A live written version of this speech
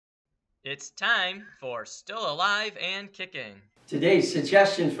It's time for Still Alive and Kicking. Today's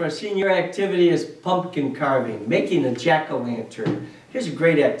suggestion for a senior activity is pumpkin carving, making a jack-o'-lantern. Here's a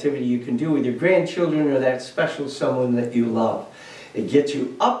great activity you can do with your grandchildren or that special someone that you love. It gets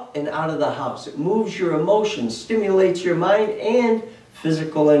you up and out of the house. It moves your emotions, stimulates your mind, and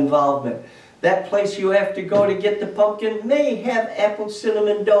physical involvement. That place you have to go to get the pumpkin may have apple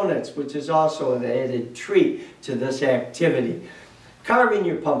cinnamon donuts, which is also an added treat to this activity. Carving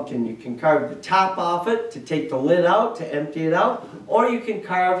your pumpkin, you can carve the top off it to take the lid out, to empty it out, or you can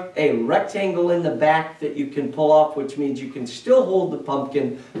carve a rectangle in the back that you can pull off, which means you can still hold the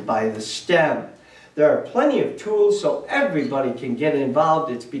pumpkin by the stem. There are plenty of tools so everybody can get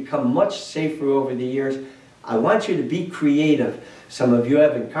involved. It's become much safer over the years. I want you to be creative. Some of you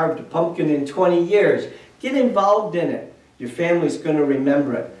haven't carved a pumpkin in 20 years. Get involved in it. Your family's going to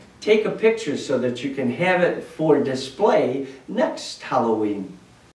remember it. Take a picture so that you can have it for display next Halloween.